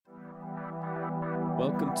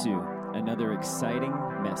Welcome to another exciting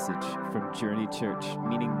message from Journey Church,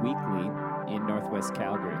 meeting weekly in Northwest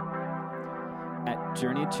Calgary. At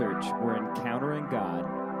Journey Church, we're encountering God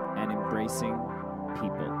and embracing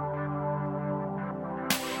people.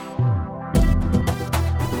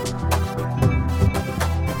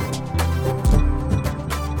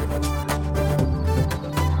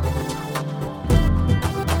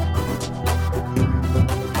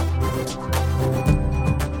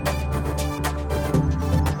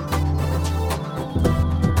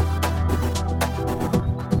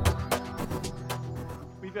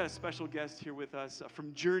 Special guest here with us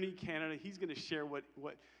from Journey Canada. He's going to share what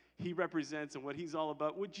he represents and what he's all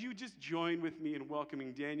about. Would you just join with me in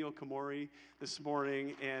welcoming Daniel Kamori this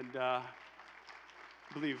morning? And I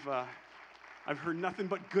believe I've heard nothing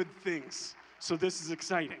but good things, so this is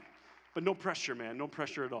exciting. But no pressure, man, no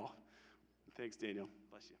pressure at all. Thanks, Daniel.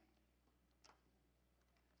 Bless you.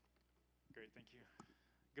 Great, thank you.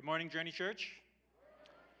 Good morning, Journey Church.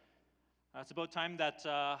 It's about time that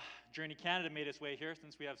Journey Canada made its way here,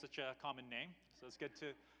 since we have such a common name. So it's good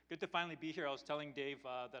to finally be here. I was telling Dave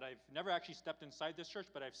that I've never actually stepped inside this church,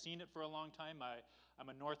 but I've seen it for a long time. I'm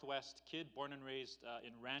a Northwest kid, born and raised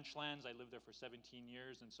in Ranchlands. I lived there for 17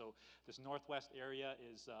 years, and so this Northwest area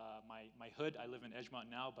is my hood. I live in Edgemont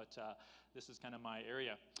now, but this is kind of my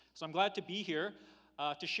area. So I'm glad to be here.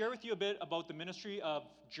 To share with you a bit about the ministry of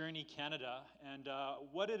Journey Canada and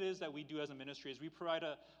what it is that we do as a ministry is we provide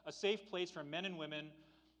a safe place for men and women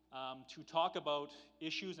to talk about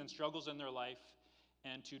issues and struggles in their life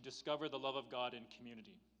and to discover the love of God in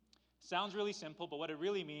community. Sounds really simple, but what it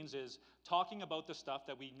really means is talking about the stuff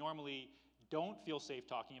that we normally don't feel safe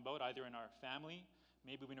talking about, either in our family.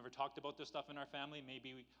 Maybe we never talked about this stuff in our family.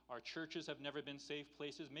 Maybe our churches have never been safe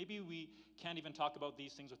places. Maybe we can't even talk about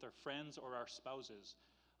these things with our friends or our spouses.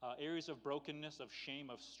 Areas of brokenness, of shame,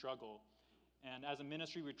 of struggle. And as a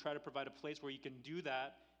ministry, we try to provide a place where you can do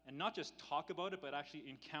that and not just talk about it, but actually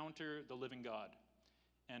encounter the living God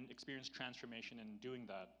and experience transformation in doing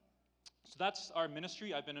that. So that's our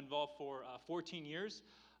ministry. I've been involved for 14 years.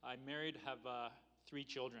 I'm married, have 3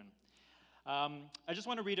 children. I just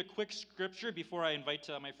want to read a quick scripture before I invite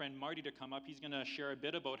my friend Marty to come up. He's going to share a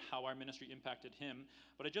bit about how our ministry impacted him.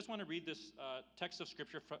 But I just want to read this text of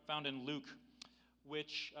scripture found in Luke,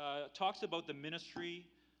 which talks about the ministry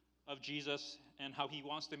of Jesus and how he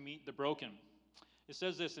wants to meet the broken. It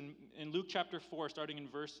says this in Luke chapter 4, starting in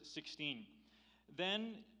verse 16.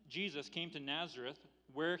 Then Jesus came to Nazareth,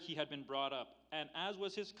 where he had been brought up. And as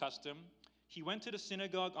was his custom, he went to the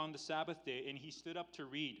synagogue on the Sabbath day, and he stood up to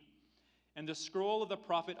read. And the scroll of the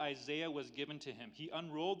prophet Isaiah was given to him. He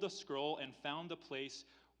unrolled the scroll and found the place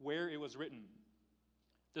where it was written,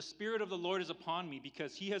 "The Spirit of the Lord is upon me,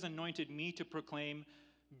 because he has anointed me to proclaim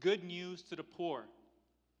good news to the poor.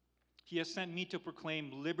 He has sent me to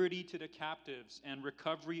proclaim liberty to the captives and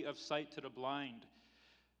recovery of sight to the blind,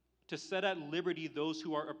 to set at liberty those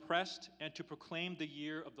who are oppressed, and to proclaim the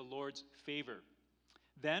year of the Lord's favor."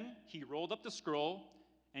 Then he rolled up the scroll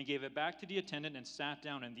and gave it back to the attendant and sat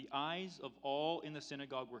down, and the eyes of all in the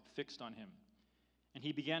synagogue were fixed on him. And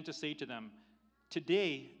he began to say to them,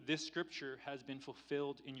 "Today this scripture has been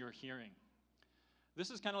fulfilled in your hearing."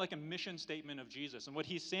 This is kind of like a mission statement of Jesus. And what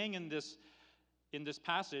he's saying in this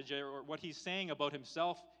passage, or what he's saying about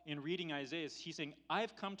himself in reading Isaiah, is he's saying,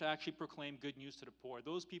 I've come to actually proclaim good news to the poor,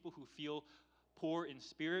 those people who feel poor in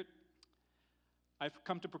spirit. I've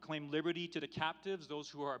come to proclaim liberty to the captives, those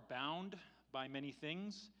who are bound by many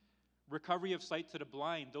things, recovery of sight to the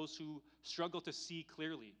blind, those who struggle to see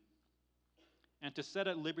clearly, and to set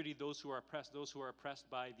at liberty those who are oppressed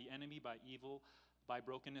by the enemy, by evil, by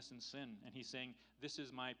brokenness and sin. And he's saying, this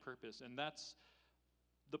is my purpose. And that's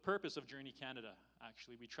the purpose of Journey Canada,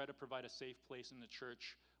 actually. We try to provide a safe place in the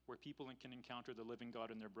church where people can encounter the living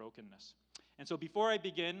God in their brokenness. And so before I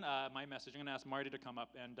begin my message, I'm going to ask Marty to come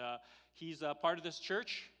up. And he's part of this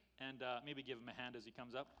church, and maybe give him a hand as he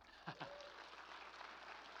comes up.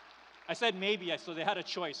 I said maybe, so they had a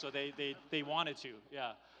choice, so they wanted to,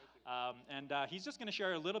 yeah. And he's just going to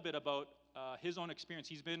share a little bit about his own experience.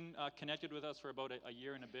 He's been connected with us for about a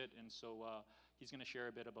year and a bit, and so he's going to share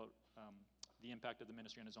a bit about the impact of the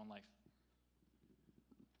ministry in his own life.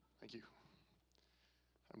 Thank you.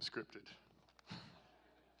 I'm scripted.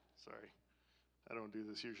 Sorry, I don't do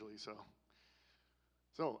this usually, so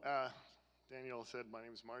Daniel said my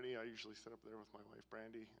name is Marty. I usually sit up there with my wife,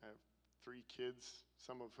 Brandy. I have 3 kids,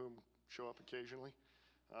 some of whom show up occasionally.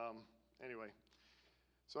 Anyway,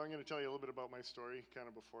 so I'm going to tell you a little bit about my story kind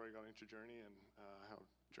of before I got into Journey and how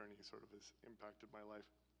Journey sort of has impacted my life.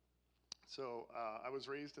 So I was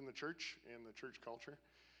raised in the church culture.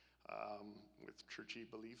 with churchy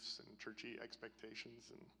beliefs and churchy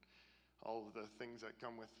expectations and all of the things that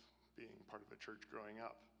come with being part of a church growing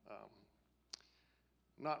up.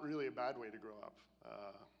 Not really a bad way to grow up.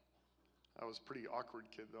 I was a pretty awkward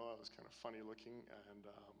kid though. I was kind of funny looking, and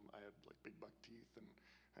I had like big buck teeth and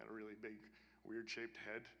had a really big weird shaped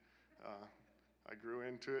head. I grew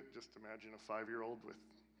into it. Just imagine a 5-year-old with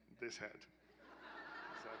this head.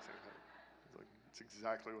 Exact same head. It's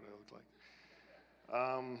exactly what I looked like.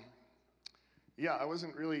 Yeah, I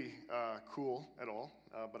wasn't really cool at all,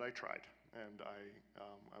 but I tried. And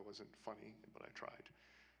I wasn't funny, but I tried.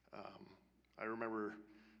 I remember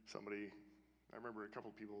a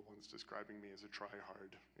couple people once describing me as a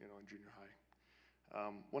try-hard, in junior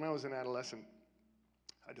high. When I was an adolescent,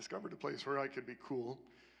 I discovered a place where I could be cool,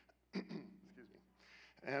 excuse me,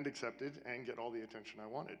 and accepted and get all the attention I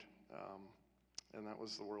wanted. And that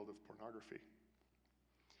was the world of pornography.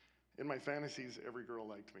 In my fantasies, every girl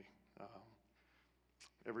liked me.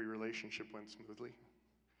 Every relationship went smoothly.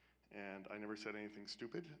 And I never said anything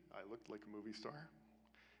stupid. I looked like a movie star.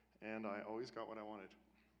 And I always got what I wanted.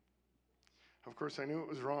 Of course, I knew it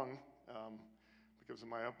was wrong because of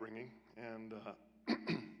my upbringing. And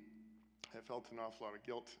I felt an awful lot of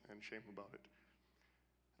guilt and shame about it.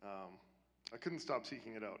 I couldn't stop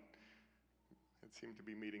seeking it out. It seemed to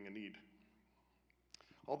be meeting a need.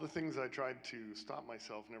 All the things I tried to stop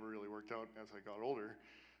myself never really worked out as I got older,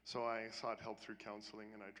 so I sought help through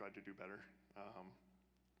counseling and I tried to do better.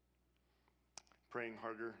 Praying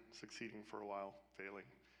harder, succeeding for a while, failing,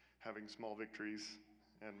 having small victories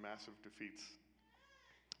and massive defeats.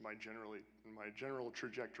 My general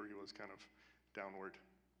trajectory was kind of downward.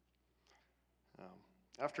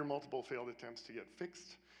 After multiple failed attempts to get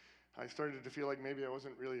fixed, I started to feel like maybe I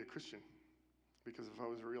wasn't really a Christian, because if I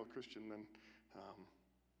was a real Christian, then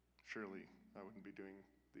surely I wouldn't be doing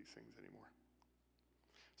these things anymore.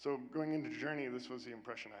 So going into Journey, this was the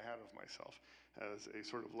impression I had of myself as a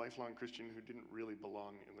sort of lifelong Christian who didn't really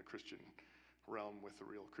belong in the Christian realm with the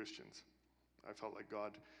real Christians. I felt like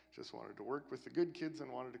God just wanted to work with the good kids and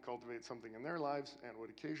wanted to cultivate something in their lives, and would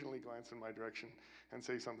occasionally glance in my direction and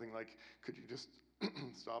say something like, could you just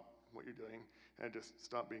stop what you're doing and just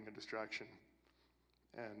stop being a distraction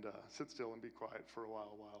and sit still and be quiet for a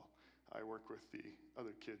while I work with the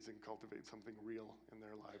other kids and cultivate something real in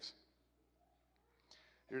their lives.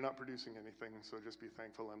 You're not producing anything, so just be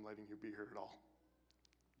thankful I'm letting you be here at all.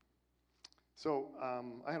 So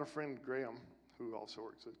I had a friend, Graham, who also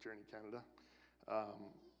works with Journey Canada.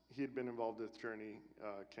 He had been involved with Journey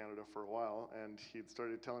Canada for a while, and he had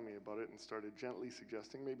started telling me about it and started gently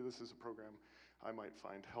suggesting maybe this is a program I might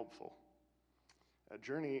find helpful. At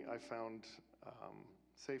Journey, I found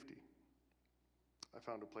safety. I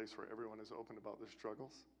found a place where everyone is open about their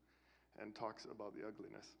struggles and talks about the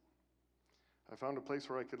ugliness. I found a place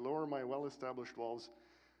where I could lower my well-established walls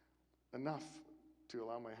enough to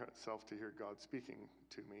allow myself to hear God speaking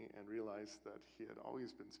to me and realize that he had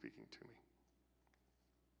always been speaking to me.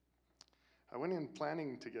 I went in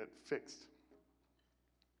planning to get fixed.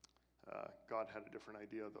 God had a different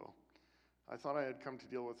idea, though. I thought I had come to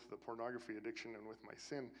deal with the pornography addiction and with my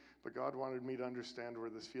sin, but God wanted me to understand where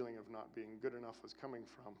this feeling of not being good enough was coming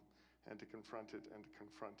from, and to confront it and to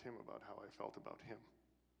confront him about how I felt about him.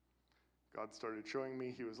 God started showing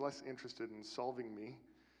me he was less interested in solving me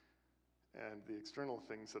and the external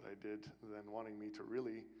things that I did than wanting me to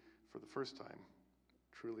really, for the first time,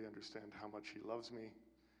 truly understand how much he loves me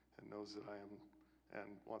and knows that I am,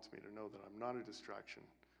 and wants me to know that I'm not a distraction,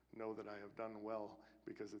 know that I have done well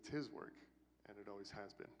because it's his work, and it always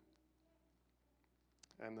has been.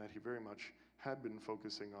 And that he very much had been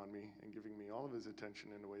focusing on me and giving me all of his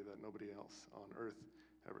attention in a way that nobody else on earth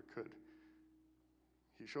ever could.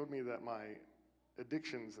 He showed me that my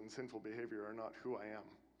addictions and sinful behavior are not who I am,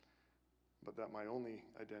 but that my only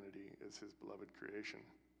identity is his beloved creation,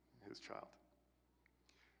 his child.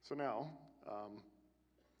 So now,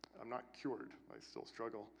 I'm not cured. I still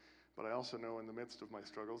struggle, but I also know in the midst of my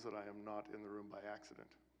struggles that I am not in the room by accident.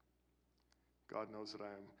 God knows that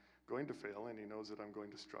I am going to fail, and he knows that I'm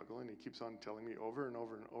going to struggle, and he keeps on telling me over and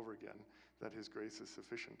over and over again that his grace is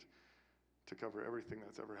sufficient to cover everything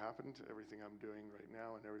that's ever happened, everything I'm doing right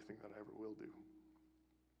now, and everything that I ever will do.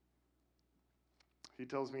 He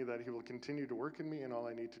tells me that he will continue to work in me, and all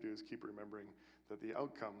I need to do is keep remembering that the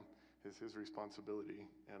outcome is his responsibility,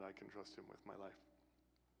 and I can trust him with my life.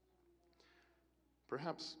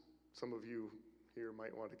 Perhaps some of you here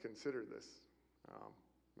might want to consider this,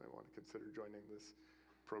 might want to consider joining this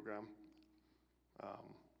program,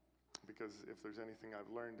 because if there's anything I've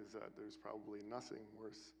learned is that there's probably nothing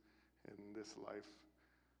worse in this life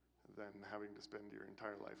than having to spend your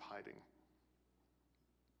entire life hiding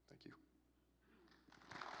Thank you.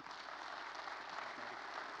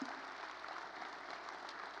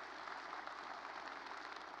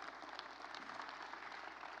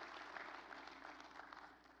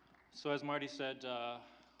 So as Marty said,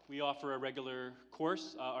 we offer a regular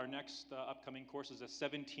course. Our next upcoming course is a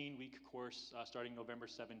 17-week course starting November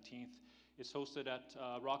 17th. It's hosted at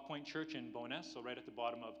Rock Point Church in Bowness, so right at the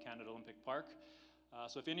bottom of Canada Olympic Park.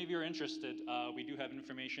 So if any of you are interested, we do have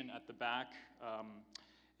information at the back,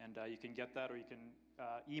 and you can get that, or you can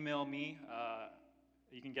email me.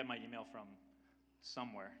 You can get my email from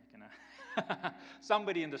somewhere. You can,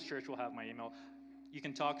 somebody in this church will have my email. You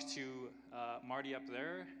can talk to Marty up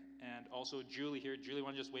there, and also Julie here. Julie,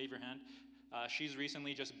 want to just wave your hand? She's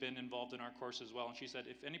recently just been involved in our course as well, and she said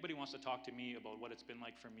if anybody wants to talk to me about what it's been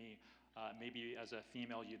like for me, maybe as a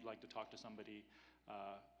female you'd like to talk to somebody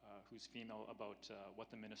who's female about what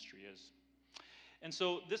the ministry is. And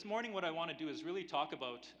so this morning what I want to do is really talk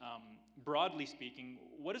about, broadly speaking,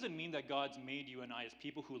 what does it mean that God's made you and I as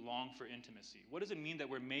people who long for intimacy? What does it mean that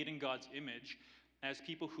we're made in God's image as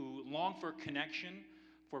people who long for connection,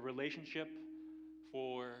 for relationship,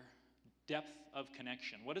 for depth of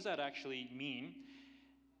connection? What does that actually mean?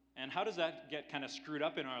 And how does that get kind of screwed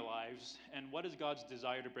up in our lives? And what is God's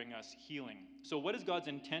desire to bring us healing? So what is God's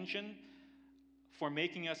intention for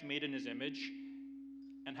making us made in his image?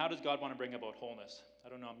 And how does God want to bring about wholeness? I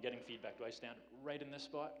don't know, I'm getting feedback. Do I stand right in this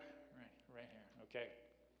spot? Right here, okay.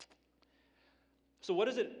 So what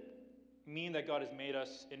does it mean that God has made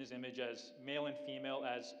us in his image as male and female,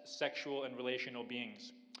 as sexual and relational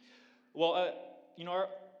beings? Well, you know,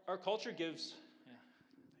 our culture gives... Yeah,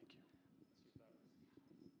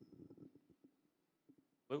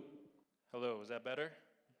 thank you. Hello, is that better?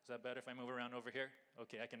 Is that better if I move around over here?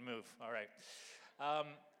 Okay, I can move, all right.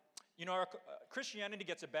 You know, Christianity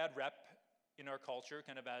gets a bad rep in our culture,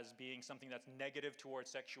 kind of as being something that's negative towards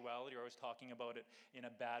sexuality, or always talking about it in a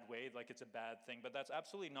bad way, like it's a bad thing, but that's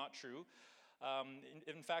absolutely not true.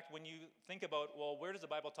 In fact, when you think about, well, where does the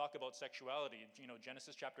Bible talk about sexuality? You know,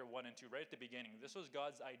 Genesis chapter 1 and 2, right at the beginning. This was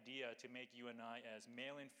God's idea to make you and I as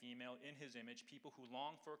male and female in his image, people who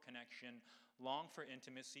long for connection, long for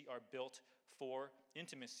intimacy, are built for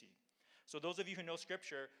intimacy. So those of you who know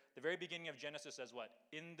Scripture, the very beginning of Genesis says what?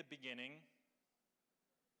 In the beginning,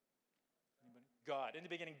 anybody? God. In the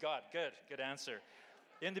beginning, God. Good answer.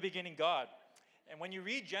 In the beginning, God. And when you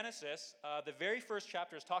read Genesis, the very first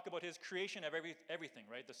chapters talk about his creation of everything,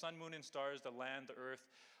 right? The sun, moon, and stars, the land, the earth,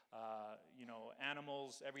 you know,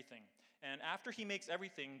 animals, everything. And after he makes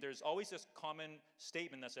everything, there's always this common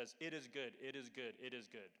statement that says, it is good, it is good, it is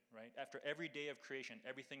good, right? After every day of creation,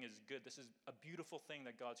 everything is good. This is a beautiful thing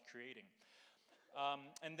that God's creating.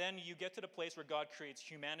 And then you get to the place where God creates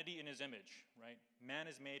humanity in his image, right? Man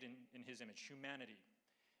is made in his image, humanity.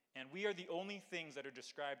 And we are the only things that are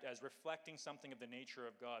described as reflecting something of the nature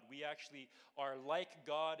of God. We actually are like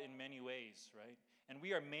God in many ways, right? And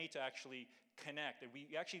we are made to actually connect. And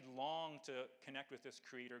we actually long to connect with this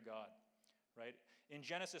creator God, right? In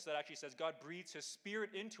Genesis, that actually says God breathes his spirit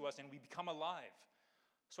into us and we become alive.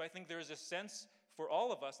 So I think there's a sense for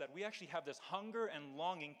all of us that we actually have this hunger and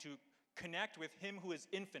longing to connect with him who is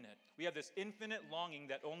infinite. We have this infinite longing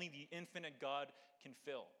that only the infinite God can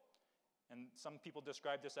fill. And some people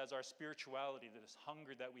describe this as our spirituality, this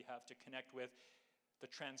hunger that we have to connect with the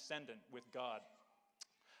transcendent, with God.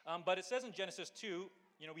 But it says in Genesis 2,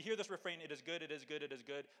 you know, we hear this refrain, it is good, it is good, it is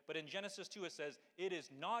good. But in Genesis 2 it says, it is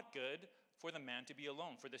not good for the man to be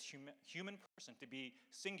alone, for this human person to be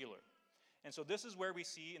singular. And so this is where we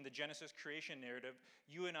see in the Genesis creation narrative,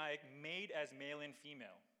 you and I made as male and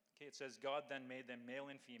female. Okay, it says God then made them male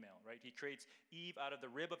and female, right? He creates Eve out of the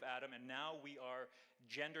rib of Adam, and now we are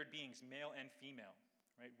gendered beings, male and female,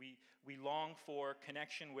 right? We long for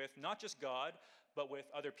connection with not just God, but with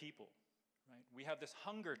other people, right? We have this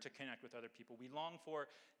hunger to connect with other people. We long for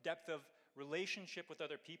depth of relationship with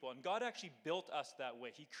other people, and God actually built us that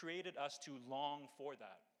way. He created us to long for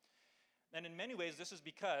that. And in many ways, this is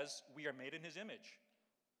because we are made in his image.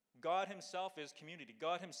 God himself is community.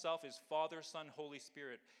 God himself is Father, Son, Holy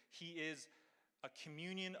Spirit. He is a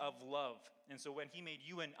communion of love. And so when he made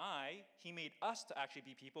you and I, he made us to actually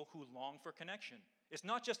be people who long for connection. It's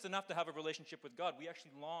not just enough to have a relationship with God. We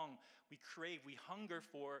actually long, we crave, we hunger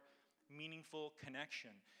for meaningful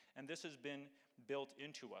connection. And this has been built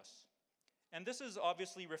into us. And this is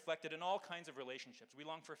obviously reflected in all kinds of relationships. We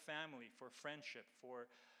long for family, for friendship, for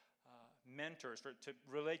mentors, to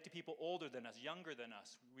relate to people older than us, younger than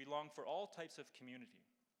us. We long for all types of community,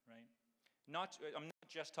 right? I'm not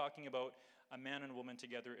just talking about a man and a woman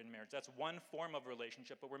together in marriage. That's one form of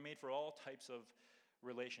relationship, but we're made for all types of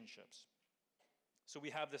relationships. So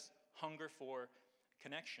we have this hunger for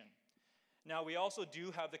connection. Now, we also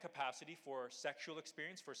do have the capacity for sexual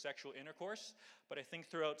experience, for sexual intercourse, but I think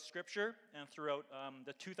throughout Scripture and throughout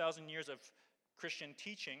the 2,000 years of Christian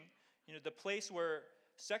teaching, the place where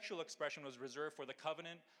sexual expression was reserved for the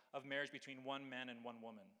covenant of marriage between one man and one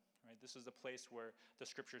woman. Right? This is the place where the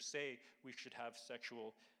Scriptures say we should have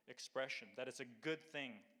sexual expression, that it's a good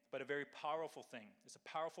thing, but a very powerful thing. It's a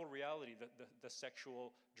powerful reality, the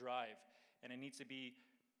sexual drive, and it needs to be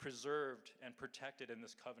preserved and protected in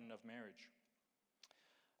this covenant of marriage.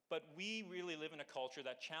 But we really live in a culture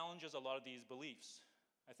that challenges a lot of these beliefs.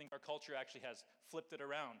 I think our culture actually has flipped it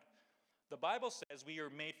around. The Bible says we are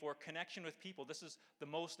made for connection with people. This is the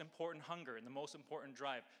most important hunger and the most important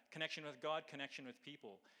drive. Connection with God, connection with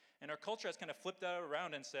people. And our culture has kind of flipped that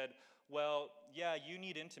around and said, well, yeah, you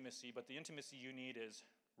need intimacy, but the intimacy you need is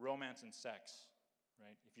romance and sex.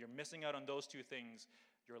 Right? If you're missing out on those two things,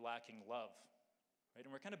 you're lacking love. Right?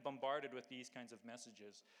 And we're kind of bombarded with these kinds of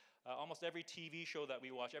messages. Almost every TV show that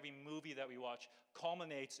we watch, every movie that we watch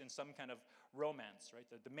culminates in some kind of romance. Right?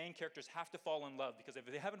 The main characters have to fall in love, because if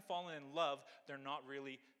they haven't fallen in love, they're not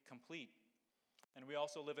really complete. And we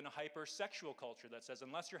also live in a hypersexual culture that says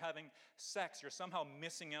unless you're having sex, you're somehow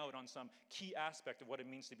missing out on some key aspect of what it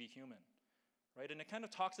means to be human. Right? And it kind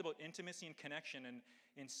of talks about intimacy and connection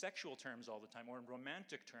in sexual terms all the time, or in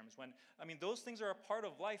romantic terms. Those things are a part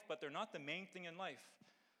of life, but they're not the main thing in life.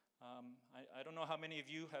 I don't know how many of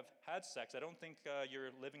you have had sex. I don't think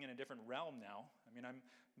you're living in a different realm now. I've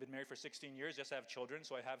been married for 16 years. Yes, I have children,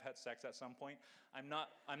 so I have had sex at some point. I'm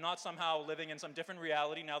not somehow living in some different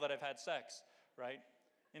reality now that I've had sex, right?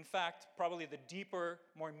 In fact, probably the deeper,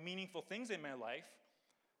 more meaningful things in my life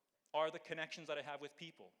are the connections that I have with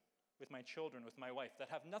people, with my children, with my wife, that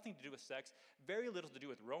have nothing to do with sex, very little to do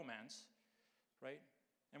with romance, right?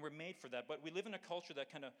 And we're made for that. But we live in a culture that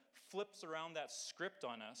kind of flips around that script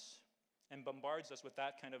on us and bombards us with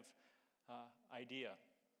that kind of idea.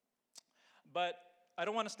 But I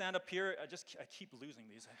don't want to stand up here. I keep losing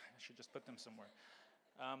these. I should just put them somewhere.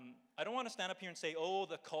 I don't want to stand up here and say, oh,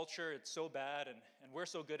 the culture, it's so bad, and we're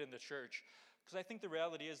so good in the church. Because I think the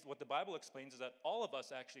reality is, what the Bible explains is that all of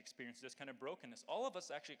us actually experience this kind of brokenness. All of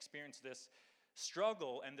us actually experience this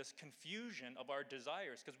struggle and this confusion of our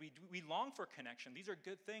desires, because we long for connection. These are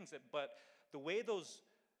good things, but the way those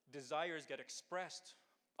desires get expressed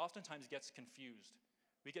oftentimes gets confused.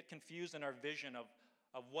 We get confused in our vision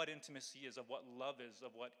of what intimacy is, of what love is,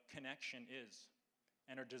 of what connection is.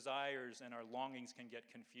 And our desires and our longings can get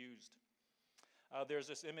confused. There's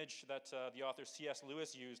this image that the author C.S.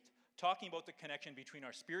 Lewis used, talking about the connection between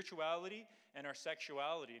our spirituality and our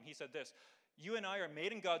sexuality. And he said this: you and I are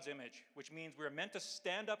made in God's image, which means we're meant to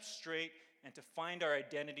stand up straight and to find our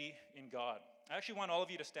identity in God. I actually want all of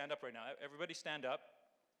you to stand up right now. Everybody stand up.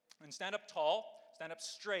 And stand up tall, stand up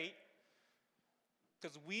straight,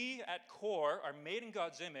 because we at core are made in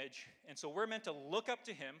God's image, and so we're meant to look up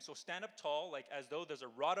to him. So stand up tall, like as though there's a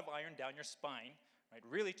rod of iron down your spine, right?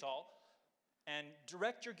 Really tall. And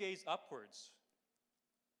direct your gaze upwards,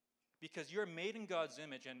 because you're made in God's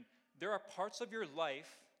image, and there are parts of your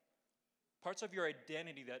life, parts of your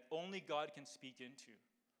identity that only God can speak into.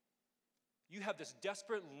 You have this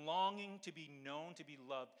desperate longing to be known, to be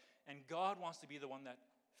loved, and God wants to be the one that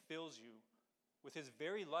fills you with his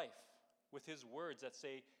very life, with his words that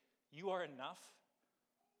say, you are enough,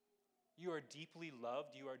 you are deeply loved,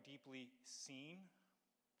 you are deeply seen.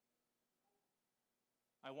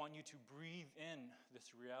 I want you to breathe in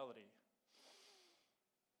this reality.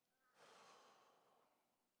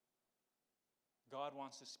 God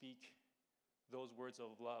wants to speak those words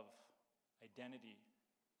of love, identity,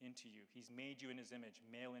 into you. He's made you in his image,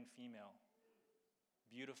 male and female,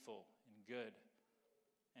 beautiful and good,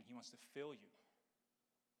 and he wants to fill you.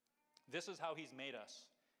 This is how he's made us.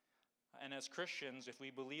 And as Christians, if we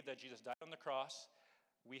believe that Jesus died on the cross,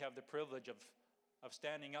 we have the privilege of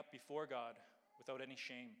standing up before God without any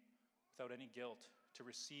shame, without any guilt, to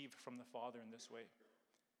receive from the Father in this way.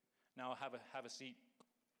 Now have a seat.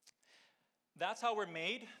 That's how we're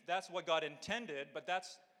made. That's what God intended, but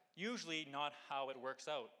that's usually not how it works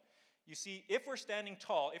out. You see, if we're standing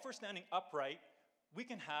tall, if we're standing upright, we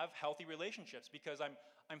can have healthy relationships, because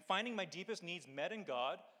I'm finding my deepest needs met in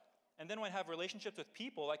God. And then when I have relationships with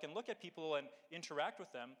people, I can look at people and interact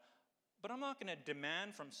with them, but I'm not going to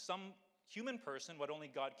demand from some human person what only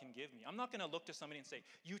God can give me. I'm not going to look to somebody and say,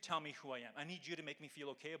 you tell me who I am. I need you to make me feel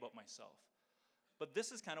okay about myself. But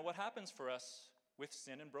this is kind of what happens for us with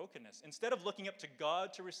sin and brokenness. Instead of looking up to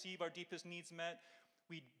God to receive our deepest needs met,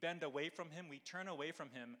 we bend away from him, we turn away from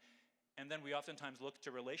him, and then we oftentimes look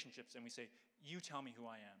to relationships and we say, you tell me who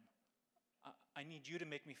I am. I need you to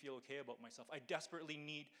make me feel okay about myself. I desperately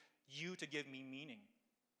need you to give me meaning.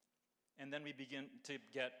 and then we begin to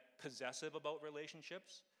get possessive about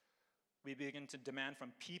relationships. We begin to demand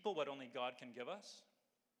from people what only God can give us.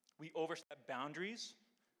 We overstep boundaries.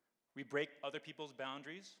 We break other people's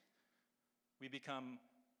boundaries. We become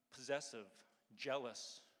possessive,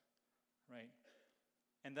 jealous, right?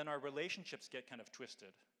 And then our relationships get kind of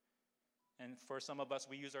twisted. And for some of us,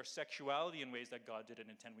 we use our sexuality in ways that God didn't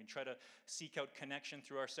intend. We try to seek out connection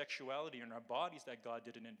through our sexuality and our bodies that God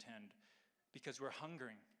didn't intend because we're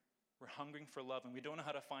hungering. We're hungering for love, and we don't know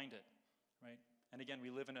how to find it, right? And again, we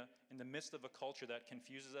live in the midst of a culture that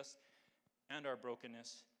confuses us and our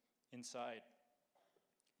brokenness inside.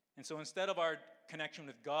 And so instead of our connection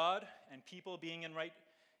with God and people being in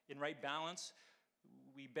right balance,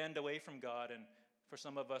 we bend away from God, and for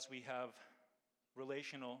some of us, we have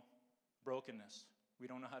relational brokenness. We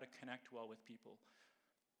don't know how to connect well with people.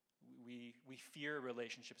 We fear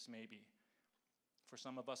relationships maybe. For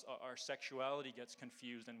some of us, our sexuality gets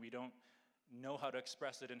confused and we don't know how to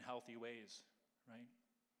express it in healthy ways, right?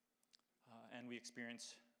 And we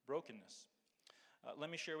experience brokenness. Let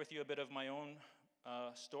me share with you a bit of my own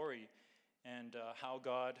story and how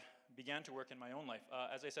God began to work in my own life.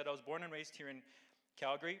 As I said, I was born and raised here in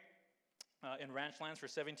Calgary, in Ranchlands for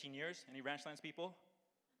 17 years. Any Ranchlands people?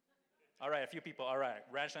 All right, a few people. All right,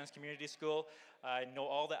 Ranchlands Community School. I know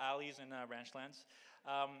all the alleys in Ranchlands.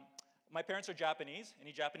 My parents are Japanese.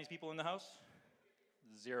 Any Japanese people in the house?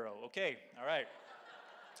 Zero. Okay, all right.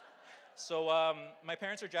 So my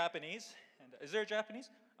parents are Japanese. And is there a Japanese?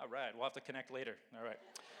 All right, we'll have to connect later. All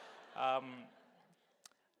right.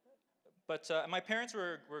 But my parents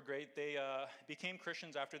were great. They became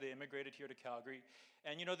Christians after they immigrated here to Calgary.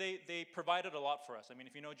 And, you know, they provided a lot for us. I mean,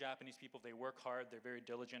 if you know Japanese people, they work hard, they're very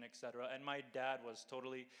diligent, etc. And my dad was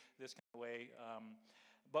totally this kind of way.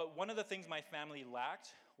 But one of the things my family lacked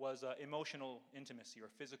was emotional intimacy or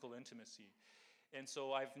physical intimacy. And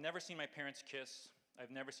so I've never seen my parents kiss. I've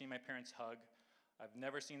never seen my parents hug. I've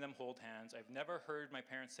never seen them hold hands. I've never heard my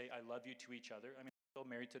parents say, I love you to each other. I mean, still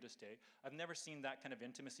married to this day. I've never seen that kind of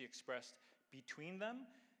intimacy expressed between them,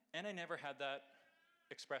 and I never had that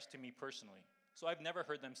expressed to me personally. So I've never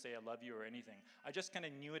heard them say I love you or anything. I just kind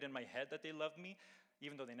of knew it in my head that they loved me,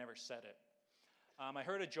 even though they never said it. I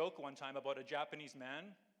heard a joke one time about a Japanese man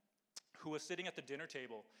who was sitting at the dinner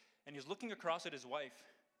table, and he was looking across at his wife,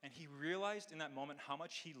 and he realized in that moment how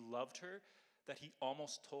much he loved her that he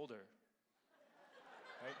almost told her.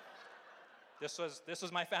 Right? This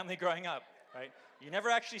was my family growing up, right? You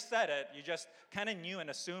never actually said it, you just kind of knew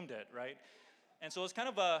and assumed it, right? And so it was kind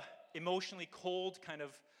of a emotionally cold kind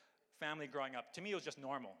of family growing up. To me, it was just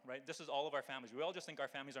normal, right? This is all of our families. We all just think our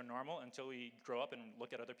families are normal until we grow up and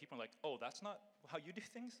look at other people and like, oh, that's not how you do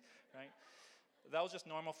things, right? That was just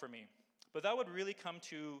normal for me. But that would really come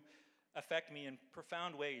to affect me in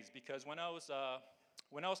profound ways because when I was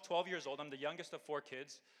 12 years old, I'm the youngest of 4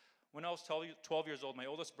 kids. When I was 12 years old, my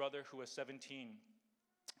oldest brother, who was 17,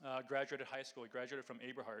 graduated high school. He graduated from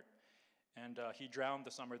Aberhart, and he drowned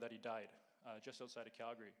the summer that he died, just outside of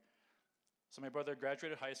Calgary. So my brother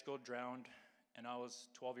graduated high school, drowned, and I was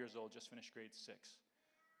 12 years old, just finished grade 6.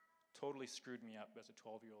 Totally screwed me up as a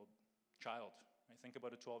 12-year-old child. I think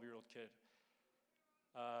about a 12-year-old kid.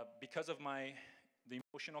 Because of the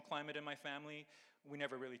emotional climate in my family, we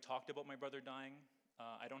never really talked about my brother dying.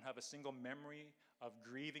 I don't have a single memory of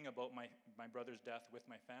grieving about my brother's death with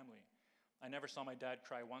my family. I never saw my dad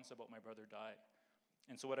cry once about my brother die.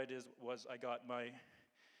 And so what I did was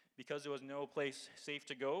because there was no place safe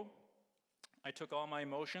to go, I took all my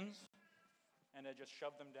emotions and I just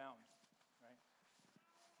shoved them down, right?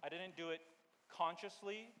 I didn't do it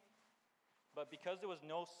consciously, but because there was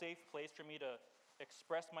no safe place for me to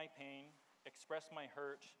express my pain, express my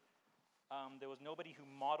hurt, there was nobody who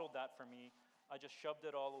modeled that for me. I just shoved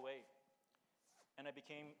it all away. And I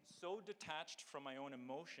became so detached from my own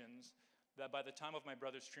emotions that by the time of my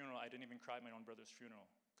brother's funeral, I didn't even cry at my own brother's funeral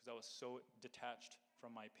because I was so detached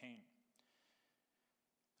from my pain.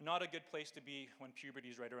 Not a good place to be when puberty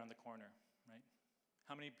is right around the corner, right?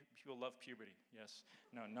 How many people love puberty? Yes.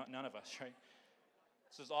 No, none of us, right?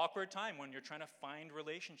 It's this awkward time when you're trying to find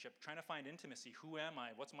relationship, trying to find intimacy. Who am I?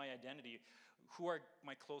 What's my identity? Who are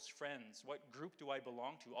my close friends? What group do I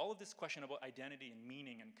belong to? All of this question about identity and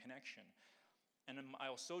meaning and connection. And I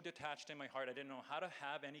was so detached in my heart, I didn't know how to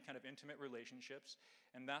have any kind of intimate relationships.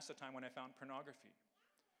 And that's the time when I found pornography.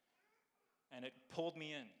 And it pulled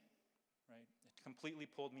me in, right? It completely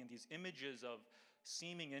pulled me in. These images of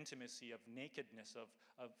seeming intimacy, of nakedness,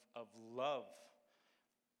 of love.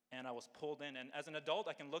 And I was pulled in. And as an adult,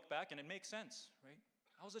 I can look back and it makes sense, right?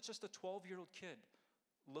 I was just a 12-year-old kid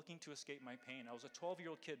looking to escape my pain. I was a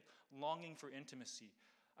 12-year-old kid longing for intimacy.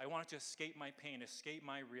 I wanted to escape my pain, escape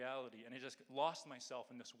my reality, and I just lost myself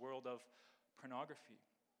in this world of pornography.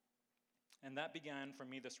 And that began for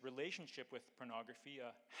me this relationship with pornography,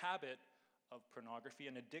 a habit of pornography,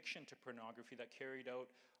 an addiction to pornography that carried out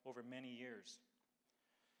over many years.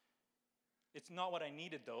 It's not what I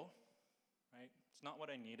needed, though, right? It's not what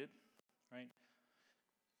I needed, right?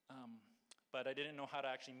 But I didn't know how to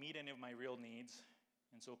actually meet any of my real needs,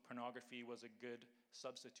 and so pornography was a good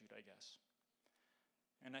substitute, I guess.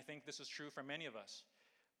 And I think this is true for many of us.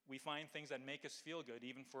 We find things that make us feel good,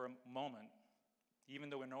 even for a moment. Even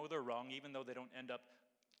though we know they're wrong, even though they don't end up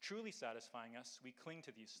truly satisfying us, we cling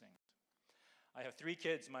to these things. I have 3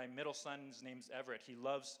 kids. My middle son's name's Everett. He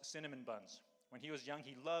loves cinnamon buns. When he was young,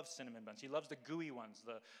 he loved cinnamon buns. He loves the gooey ones,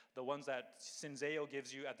 the ones that Cinzeo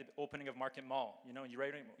gives you at the opening of Market Mall. You know, you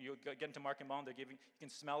get into Market Mall, and they're giving, you can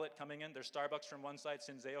smell it coming in. There's Starbucks from one side,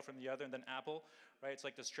 Cinzeo from the other, and then Apple, right? It's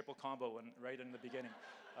like this triple combo right in the beginning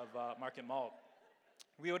of Market Mall.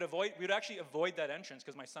 We would actually avoid that entrance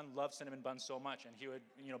because my son loved cinnamon buns so much, and he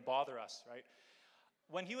would, bother us, right?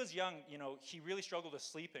 When he was young, he really struggled with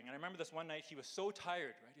sleeping. And I remember this one night, he was so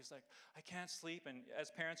tired, right? He was like, I can't sleep. And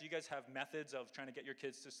as parents, you guys have methods of trying to get your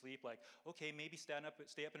kids to sleep. Like, okay, maybe stay up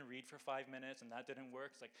and read for 5 minutes, and that didn't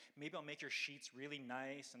work. It's like, maybe I'll make your sheets really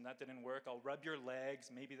nice, and that didn't work. I'll rub your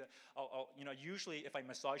legs. Maybe usually if I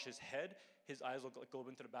massage his head, his eyes will go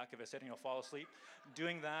into the back of his head, and he'll fall asleep.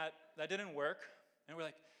 Doing that didn't work.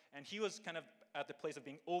 And he was kind of at the place of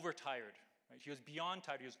being overtired. Right? He was beyond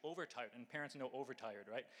tired, he was overtired. And parents know overtired,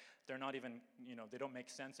 right? They're not even, they don't make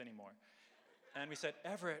sense anymore. And we said,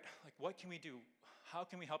 Everett, what can we do? How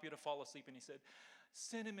can we help you to fall asleep? And he said,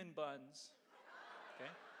 cinnamon buns. Okay?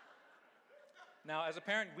 Now, as a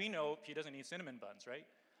parent, we know he doesn't need cinnamon buns, right?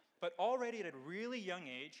 But already at a really young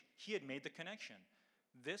age, he had made the connection.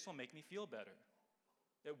 This will make me feel better.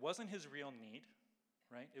 It wasn't his real need,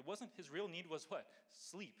 right? His real need was what?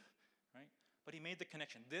 Sleep, right? But he made the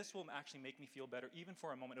connection. This will actually make me feel better even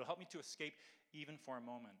for a moment. It'll help me to escape even for a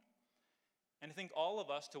moment. And I think all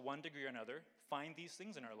of us, to one degree or another, find these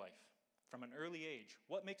things in our life from an early age.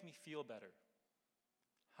 What makes me feel better?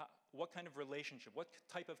 What kind of relationship, what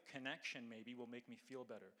type of connection maybe will make me feel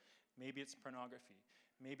better? Maybe it's pornography.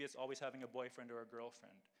 Maybe it's always having a boyfriend or a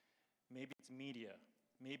girlfriend. Maybe it's media.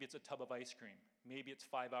 Maybe it's a tub of ice cream. Maybe it's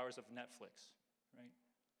 5 hours of Netflix, right?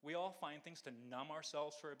 We all find things to numb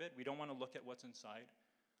ourselves for a bit. We don't want to look at what's inside.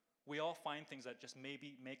 We all find things that just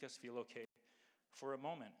maybe make us feel okay for a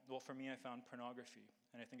moment. Well, for me, I found pornography,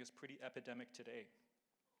 and I think it's pretty epidemic today.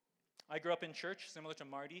 I grew up in church, similar to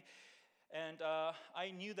Marty, and I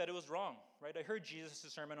knew that it was wrong, right? I heard Jesus'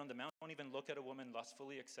 Sermon on the Mount, don't even look at a woman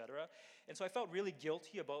lustfully, etc. And so I felt really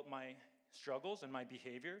guilty about my struggles and my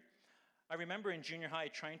behavior. I remember in junior high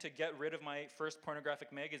trying to get rid of my first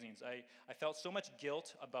pornographic magazines. I felt so much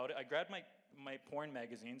guilt about it. I grabbed my porn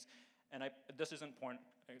magazines, and this isn't porn,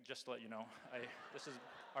 just to let you know. This is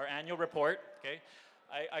our annual report, okay?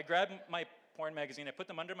 I grabbed my porn magazine, I put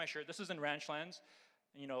them under my shirt. This is in Ranchlands,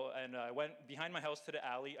 and I went behind my house to the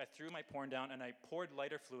alley. I threw my porn down, and I poured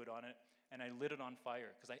lighter fluid on it, and I lit it on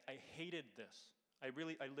fire, because I hated this. I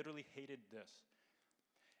literally hated this.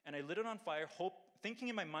 And I lit it on fire, thinking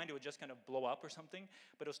in my mind it would just kind of blow up or something,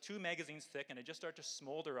 but it was 2 magazines thick, and it just started to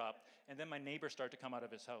smolder up, and then my neighbor started to come out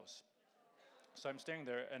of his house. So I'm staring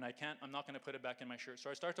there, and I'm not going to put it back in my shirt. So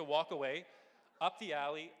I start to walk away up the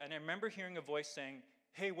alley, and I remember hearing a voice saying,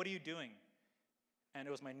 hey, what are you doing? And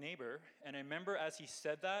it was my neighbor, and I remember as he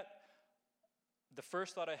said that, the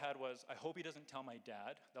first thought I had was, I hope he doesn't tell my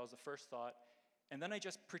dad. That was the first thought. And then I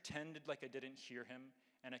just pretended like I didn't hear him,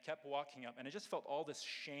 and I kept walking up, and I just felt all this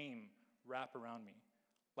shame wrap around me.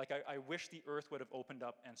 Like I wish the earth would have opened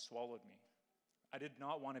up and swallowed me. I did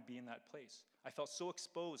not want to be in that place. I felt so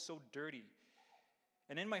exposed, so dirty.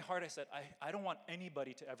 And in my heart I said, I don't want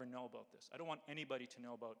anybody to ever know about this. I don't want anybody to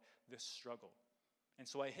know about this struggle. And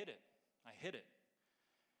so I hid it.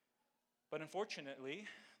 But unfortunately,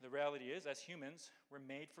 the reality is, as humans, we're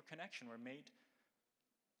made for connection. We're made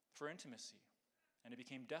for intimacy. And it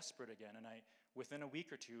became desperate again. And within a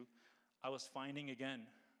week or two, I was finding again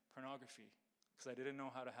pornography because I didn't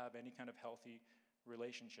know how to have any kind of healthy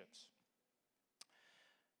relationships.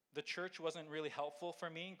 The church wasn't really helpful for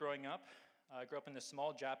me growing up. I grew up in this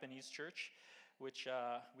small Japanese church, which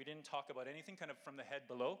we didn't talk about anything kind of from the head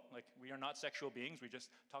below. Like, we are not sexual beings. We just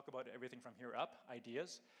talk about everything from here up,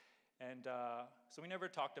 ideas. And so we never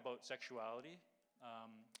talked about sexuality.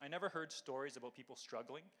 I never heard stories about people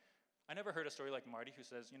struggling. I never heard a story like Marty who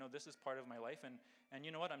says, this is part of my life, and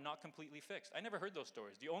you know what, I'm not completely fixed. I never heard those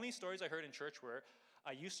stories. The only stories I heard in church were,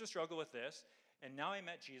 I used to struggle with this, and now I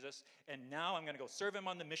met Jesus, and now I'm going to go serve him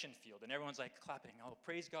on the mission field. And everyone's like clapping, oh,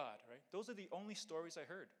 praise God, right? Those are the only stories I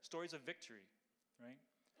heard, stories of victory, right?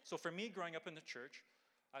 So for me, growing up in the church,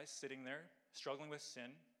 I was sitting there, struggling with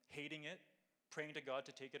sin, hating it, praying to God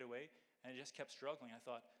to take it away, and I just kept struggling. I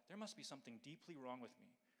thought, there must be something deeply wrong with me.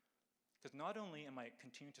 Because not only am I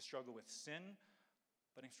continuing to struggle with sin,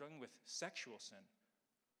 but I'm struggling with sexual sin,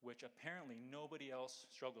 which apparently nobody else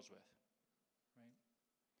struggles with,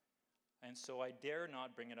 right? And so I dare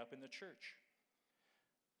not bring it up in the church.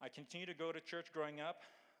 I continued to go to church growing up,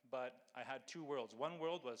 but I had two worlds. One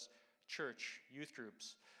world was church, youth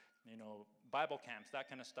groups, Bible camps, that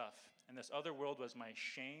kind of stuff. And this other world was my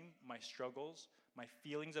shame, my struggles, my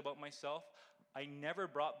feelings about myself. I never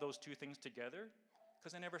brought those two things together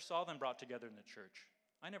because I never saw them brought together in the church.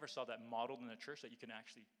 I never saw that modeled in the church, that you can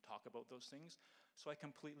actually talk about those things. So I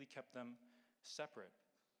completely kept them separate.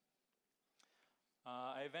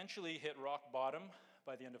 I eventually hit rock bottom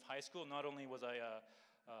by the end of high school. Not only was I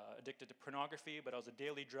addicted to pornography, but I was a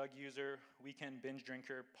daily drug user, weekend binge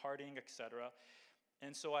drinker, partying, etc.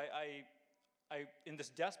 And so I, in this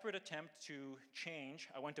desperate attempt to change,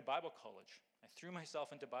 I went to Bible college. I threw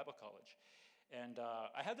myself into Bible college. And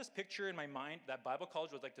I had this picture in my mind that Bible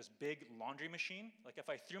college was like this big laundry machine. Like if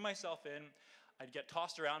I threw myself in, I'd get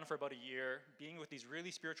tossed around for about a year, being with these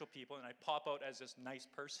really spiritual people, and I'd pop out as this nice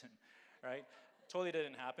person, right? Totally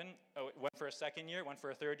didn't happen. I went for a second year, went for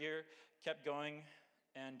a third year, kept going.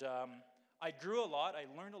 And I grew a lot. I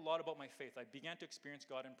learned a lot about my faith. I began to experience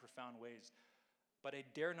God in profound ways. But I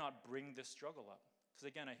dare not bring this struggle up. Because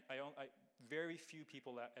again, very few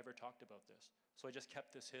people ever talked about this. So I just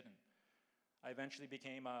kept this hidden. I eventually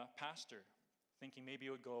became a pastor, thinking maybe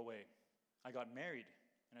it would go away. I got married,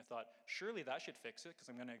 and I thought, surely that should fix it, because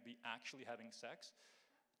I'm going to be actually having sex.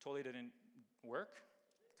 Totally didn't work,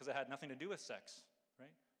 because it had nothing to do with sex,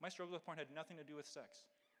 right? My struggle with porn had nothing to do with sex,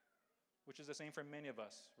 which is the same for many of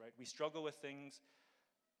us, right? We struggle with things,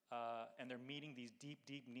 and they're meeting these deep,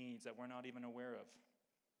 deep needs that we're not even aware of.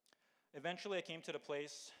 Eventually, I came to the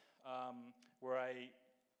place where I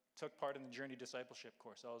took part in the Journey Discipleship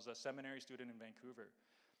course. I was a seminary student in Vancouver.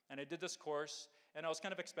 And I did this course, and I was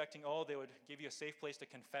kind of expecting, they would give you a safe place to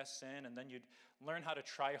confess sin, and then you'd learn how to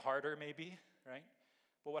try harder, maybe, right?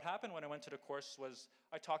 But what happened when I went to the course was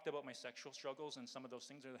I talked about my sexual struggles and some of those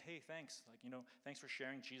things. They're like, hey, thanks. Thanks for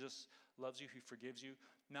sharing. Jesus loves you. He forgives you.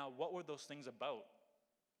 Now, what were those things about?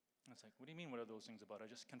 I was like, what do you mean, what are those things about? I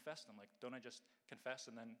just confessed them. Like, don't I just confess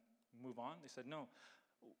and then move on? They said, no.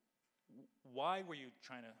 Why were you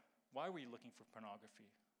looking for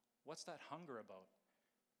pornography? What's that hunger about?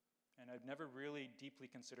 And I've never really deeply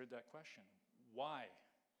considered that question. Why?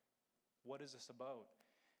 What is this about?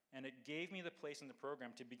 And it gave me the place in the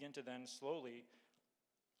program to begin to then slowly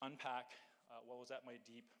unpack what was at my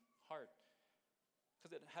deep heart.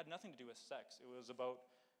 Because it had nothing to do with sex. It was about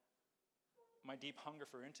my deep hunger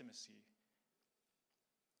for intimacy,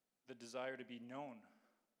 the desire to be known,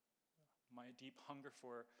 my deep hunger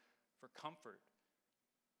for comfort,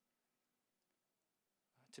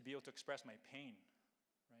 to be able to express my pain,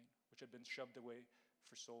 right, which had been shoved away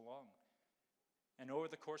for so long. And over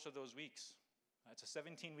the course of those weeks, it's a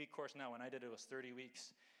 17-week course now. When I did it, it was 30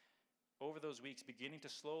 weeks. Over those weeks, beginning to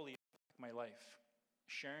slowly unpack my life,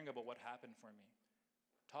 sharing about what happened for me,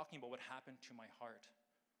 talking about what happened to my heart.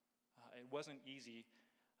 It wasn't easy,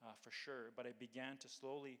 for sure, but I began to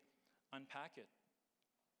slowly unpack it.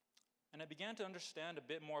 And I began to understand a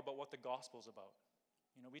bit more about what the gospel's about.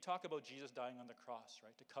 We talk about Jesus dying on the cross,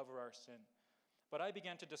 right, to cover our sin. But I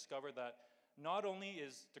began to discover that not only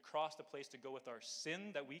is the cross the place to go with our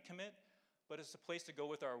sin that we commit, but it's the place to go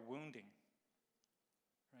with our wounding,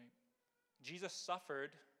 right? Jesus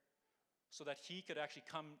suffered so that he could actually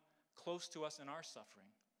come close to us in our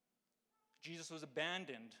suffering. Jesus was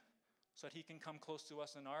abandoned so that he can come close to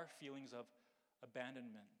us in our feelings of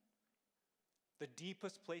abandonment. The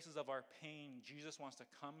deepest places of our pain, Jesus wants to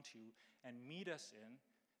come to and meet us in,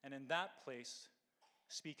 and in that place,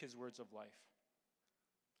 speak his words of life.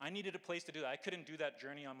 I needed a place to do that. I couldn't do that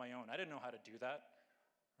journey on my own. I didn't know how to do that,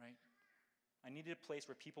 right? I needed a place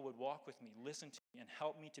where people would walk with me, listen to me, and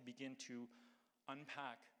help me to begin to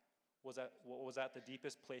unpack what was at the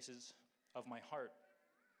deepest places of my heart.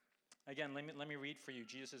 Again, let me read for you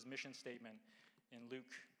Jesus' mission statement in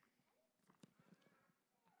Luke.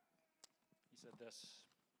 He said this.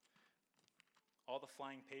 All the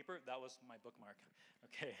flying paper, that was my bookmark.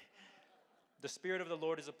 Okay. The Spirit of the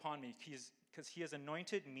Lord is upon me, because he has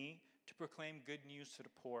anointed me to proclaim good news to the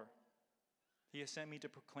poor. He has sent me to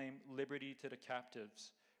proclaim liberty to the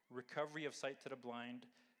captives, recovery of sight to the blind,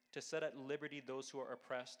 to set at liberty those who are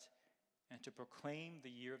oppressed, and to proclaim the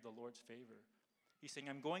year of the Lord's favor. He's saying,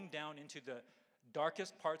 I'm going down into the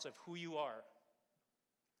darkest parts of who you are,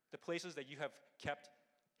 the places that you have kept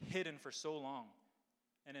hidden for so long.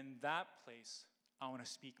 And in that place, I want to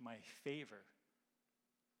speak my favor.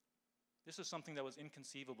 This is something that was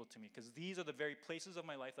inconceivable to me, because these are the very places of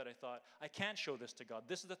my life that I thought, I can't show this to God.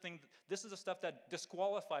 This is the stuff that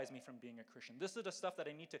disqualifies me from being a Christian. This is the stuff that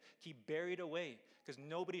I need to keep buried away, because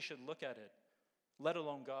nobody should look at it, let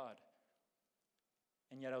alone God.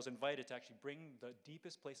 And yet I was invited to actually bring the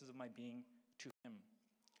deepest places of my being to Him.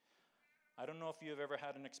 I don't know if you have ever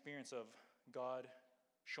had an experience of God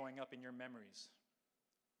showing up in your memories.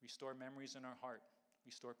 We store memories in our heart.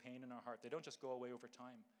 We store pain in our heart. They don't just go away over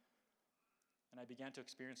time. And I began to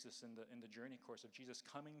experience this in the journey course of Jesus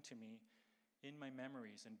coming to me in my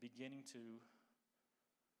memories and beginning to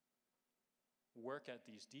work at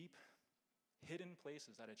these deep, hidden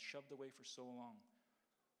places that I'd shoved away for so long.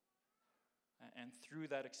 And through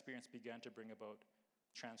that experience began to bring about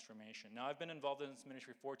transformation. Now, I've been involved in this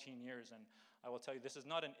ministry for 14 years, and I will tell you, this is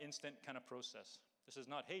not an instant kind of process. This is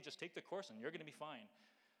not, hey, just take the course and you're going to be fine.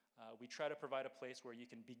 We try to provide a place where you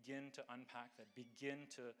can begin to unpack that, begin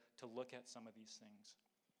to look at some of these things.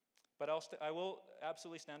 But I will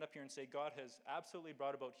absolutely stand up here and say God has absolutely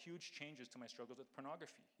brought about huge changes to my struggles with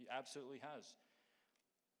pornography. He absolutely has.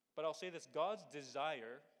 But I'll say this, God's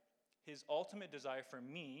desire, His ultimate desire for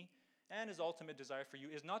me and His ultimate desire for you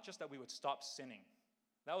is not just that we would stop sinning.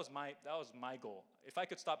 That was my goal. If I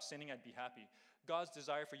could stop sinning, I'd be happy. God's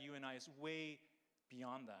desire for you and I is way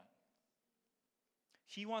beyond that.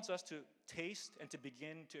 He wants us to taste and to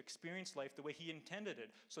begin to experience life the way He intended it.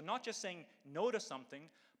 So not just saying no to something,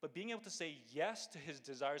 but being able to say yes to His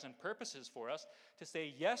desires and purposes for us, to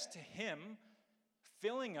say yes to Him,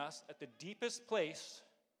 filling us at the deepest place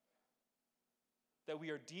that we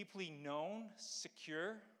are deeply known,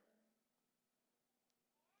 secure.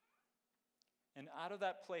 And out of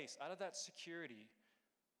that place, out of that security,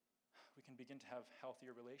 we can begin to have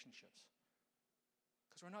healthier relationships.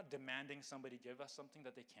 Because we're not demanding somebody give us something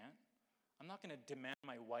that they can't. I'm not going to demand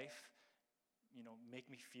my wife,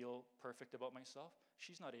 make me feel perfect about myself.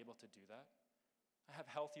 She's not able to do that. I have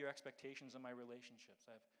healthier expectations in my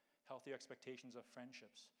relationships. I have healthier expectations of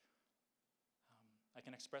friendships. I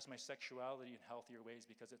can express my sexuality in healthier ways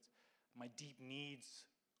because my deep needs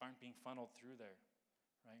aren't being funneled through there,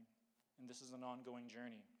 right? And this is an ongoing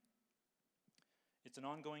journey. It's an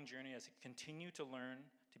ongoing journey as I continue to learn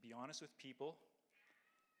to be honest with people,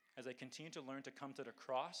 as I continue to learn to come to the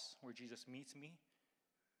cross where Jesus meets me,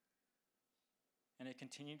 and I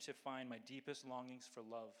continue to find my deepest longings for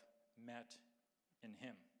love met in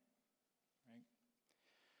Him, right?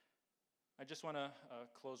 I just want to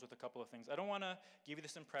close with a couple of things. I don't want to give you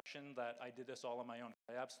this impression that I did this all on my own.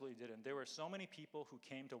 I absolutely didn't. There were so many people who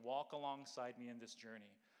came to walk alongside me in this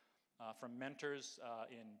journey, from mentors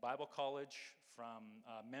in Bible college, from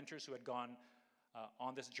mentors who had gone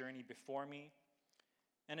on this journey before me.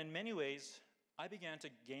 And in many ways, I began to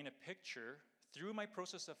gain a picture through my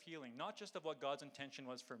process of healing, not just of what God's intention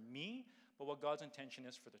was for me, but what God's intention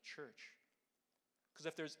is for the church. Because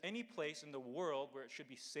if there's any place in the world where it should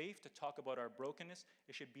be safe to talk about our brokenness,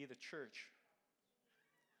 it should be the church.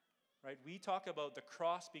 Right? We talk about the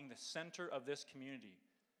cross being the center of this community.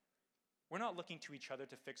 We're not looking to each other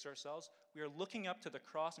to fix ourselves. We are looking up to the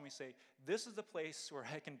cross and we say, this is the place where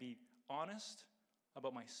I can be honest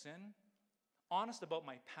about my sin, honest about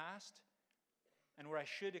my past, and where I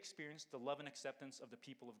should experience the love and acceptance of the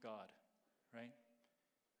people of God, right?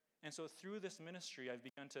 And so through this ministry, I've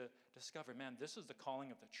begun to discover, man, this is the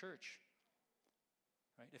calling of the church,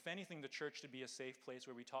 right? If anything, the church to be a safe place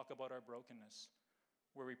where we talk about our brokenness,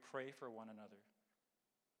 where we pray for one another,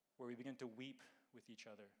 where we begin to weep with each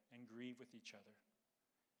other and grieve with each other,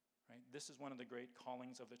 right? This is one of the great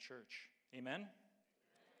callings of the church. Amen?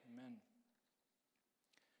 Amen.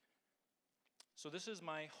 So this is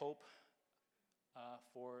my hope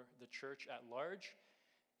for the church at large,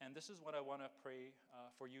 and this is what I want to pray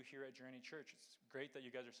for you here at Journey Church. It's great that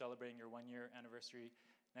you guys are celebrating your 1-year anniversary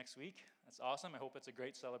next week. That's awesome. I hope it's a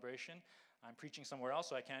great celebration. I'm preaching somewhere else,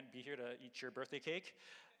 so I can't be here to eat your birthday cake.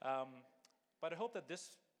 But I hope that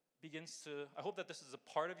this is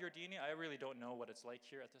a part of your DNA. I really don't know what it's like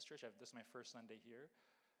here at this church. This is my first Sunday here.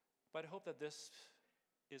 But I hope that this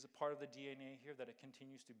is a part of the DNA here, that it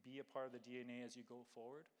continues to be a part of the DNA as you go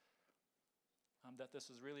forward. That this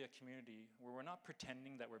is really a community where we're not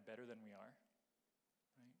pretending that we're better than we are,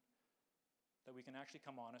 right? That we can actually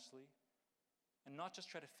come honestly and not just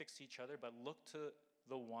try to fix each other, but look to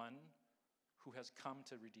the one who has come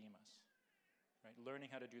to redeem us, right? Learning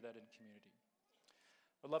how to do that in community.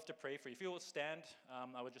 I'd love to pray for you. If you will stand,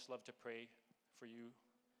 I would just love to pray for you.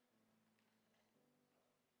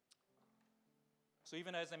 So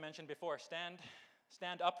even as I mentioned before, stand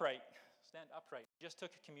upright. Stand upright. We just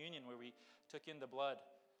took communion where we took in the blood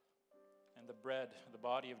and the bread, the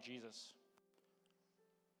body of Jesus.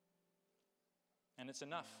 And it's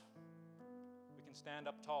enough. We can stand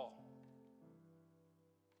up tall.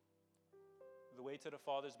 The way to the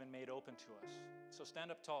Father has been made open to us. So stand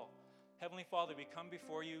up tall. Heavenly Father, we come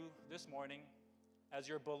before you this morning as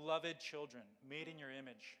your beloved children, made in your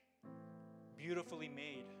image, beautifully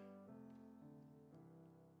made.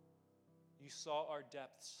 You saw our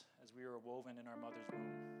depths as we were woven in our mother's womb.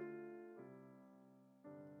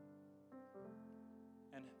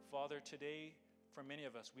 And Father, today, for many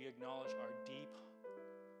of us, we acknowledge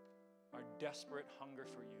our desperate hunger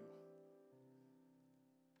for you.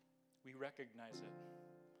 We recognize it.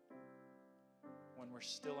 When we're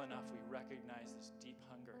still enough, we recognize this deep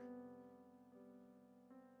hunger.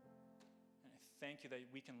 And I thank you that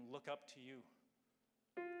we can look up to you.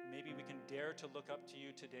 Maybe we can dare to look up to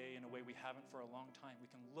you today in a way we haven't for a long time. We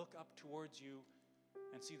can look up towards you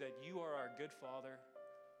and see that you are our good Father,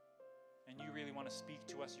 and you really want to speak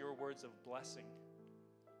to us your words of blessing.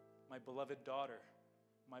 My beloved daughter,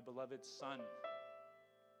 my beloved son.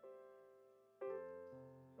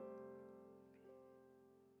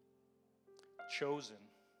 Chosen,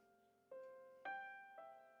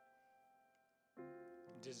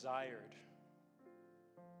 desired,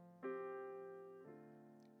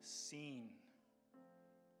 seen,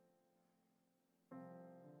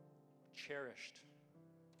 cherished.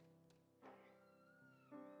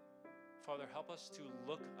 Father, help us to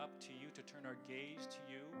look up to you, to turn our gaze to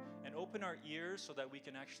you, and open our ears so that we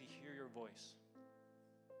can actually hear your voice.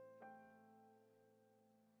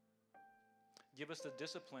 Give us the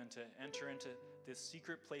discipline to enter into the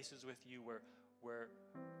secret places with you where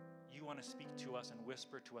you want to speak to us and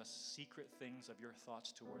whisper to us secret things of your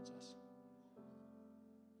thoughts towards us.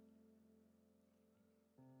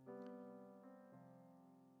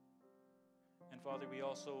 And Father, we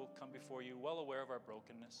also come before you well aware of our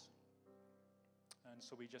brokenness. And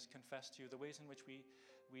so we just confess to you the ways in which we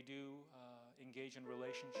do engage in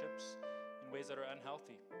relationships in ways that are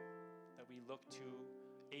unhealthy, that we look to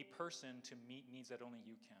a person to meet needs that only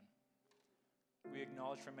you can. We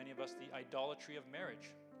acknowledge for many of us the idolatry of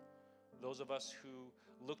marriage, those of us who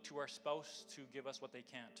look to our spouse to give us what they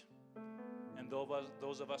can't, and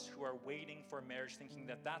those of us who are waiting for marriage thinking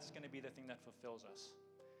that that's going to be the thing that fulfills us,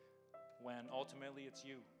 when ultimately it's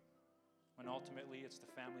you, when ultimately it's the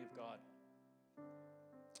family of God.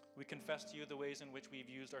 We confess to you the ways in which we've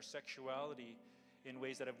used our sexuality in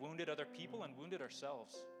ways that have wounded other people and wounded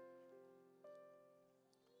ourselves.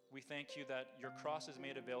 We thank you that your cross is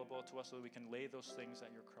made available to us so that we can lay those things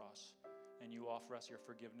at your cross, and you offer us your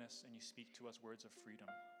forgiveness, and you speak to us words of freedom.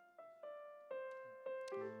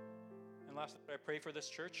 And lastly, I pray for this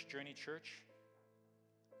church, Journey Church,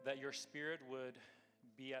 that your Spirit would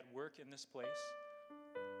be at work in this place,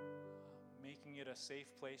 making it a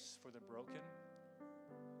safe place for the broken,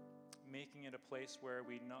 making it a place where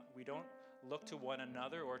we don't look to one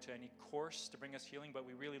another or to any course to bring us healing, but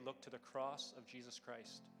we really look to the cross of Jesus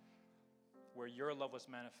Christ, where your love was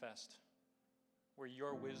manifest, where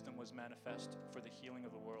your wisdom was manifest for the healing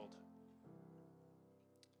of the world.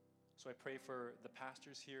 So I pray for the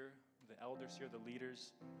pastors here, the elders here, the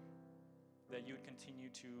leaders, that you would continue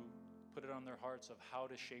to put it on their hearts of how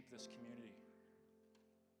to shape this community.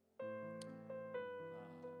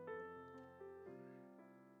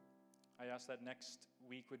 I ask that next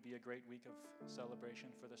week would be a great week of celebration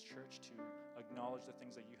for this church to acknowledge the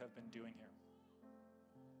things that you have been doing here.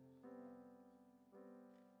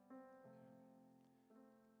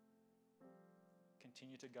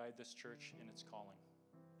 Continue to guide this church in its calling.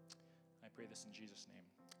 I pray this in Jesus' name.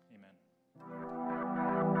 Amen.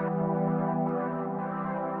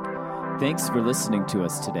 Thanks for listening to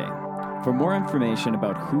us today. For more information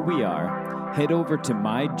about who we are, head over to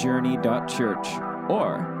myjourney.church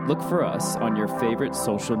or look for us on your favorite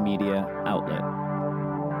social media outlet.